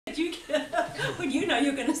when you know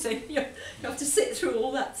you're going to sing, you have to sit through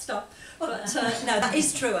all that stuff. But no, that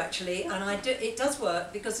is true actually, and it does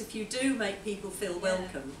work, because if you do make people feel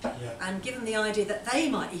welcome and give them the idea that they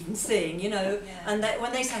might even sing, you know, and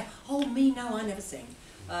when they say, "Oh, me, no, I never sing,"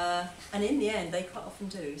 and in the end they quite often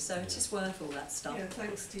do, so it is worth all that stuff. Yeah,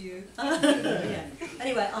 thanks to you.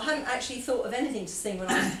 Anyway, I hadn't actually thought of anything to sing when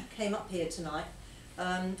I came up here tonight,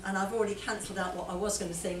 and I've already cancelled out what I was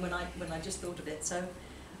going to sing when I just thought of it. So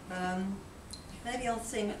maybe I'll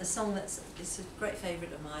sing a song it's a great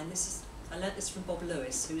favourite of mine. I learnt this from Bob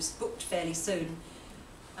Lewes, who's booked fairly soon,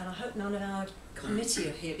 and I hope none of our committee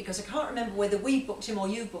are here, because I can't remember whether we booked him or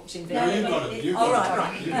you booked him. No, you got it.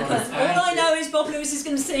 Right. Because all I know is Bob Lewes is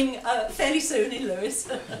going to sing fairly soon in Lewes.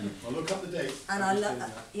 I'll look up the date. And I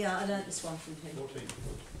learnt this one from him.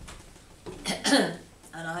 14th.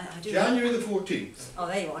 And I do. January the 14th. Oh,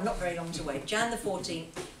 there you are. Not very long to wait. Jan the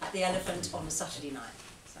 14th at the Elephant on a Saturday night.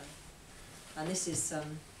 So, and this is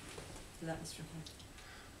learnt this from him.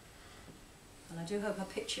 And I do hope I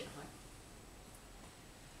pitch it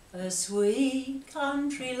right. A sweet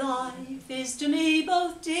country life is to me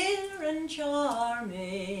both dear and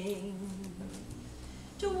charming.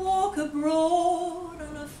 To walk abroad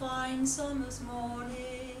on a fine summer's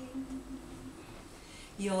morning.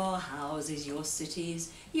 Your houses, your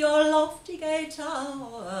cities, your lofty gay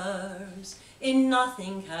towers, in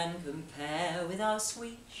nothing can compare with our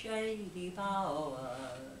sweet shady bowers.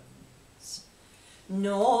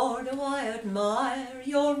 Nor do I admire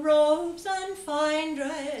your robes and fine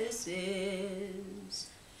dresses,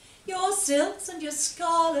 your silks and your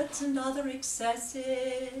scarlets and other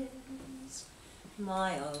excesses.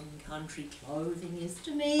 My own country clothing is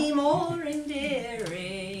to me more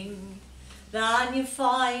endearing than your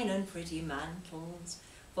fine and pretty mantles,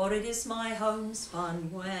 for it is my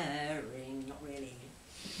homespun wearing. Not really.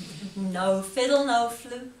 No fiddle, no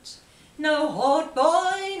flute, no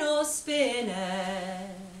hautboy nor spinnet,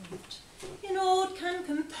 in aught can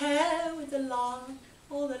compare with the lark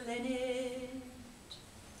or the linnet.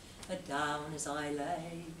 Adown as I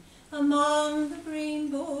lay among the green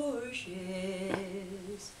bushes,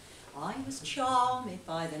 I was charmed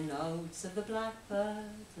by the notes of the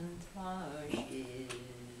blackbirds and thrushes.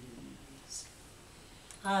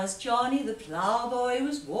 As Johnny the ploughboy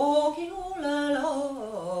was walking all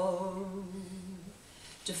alone,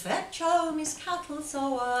 to fetch home his cattle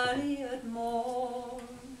so early at morn,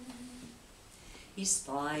 he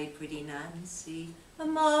spied pretty Nancy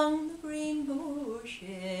among the green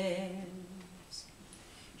bushes.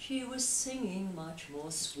 She was singing much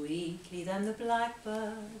more sweetly than the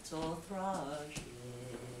blackbirds or thrushes.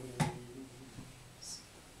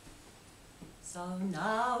 So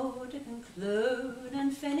now to conclude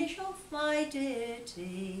and finish off my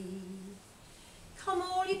ditty, come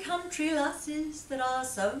all ye country lasses that are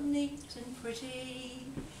so neat and pretty,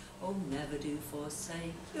 oh never do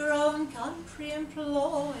forsake your own country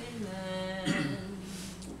employment.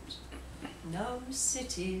 No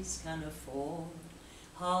cities can afford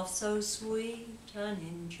half so sweet an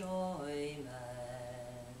enjoyment.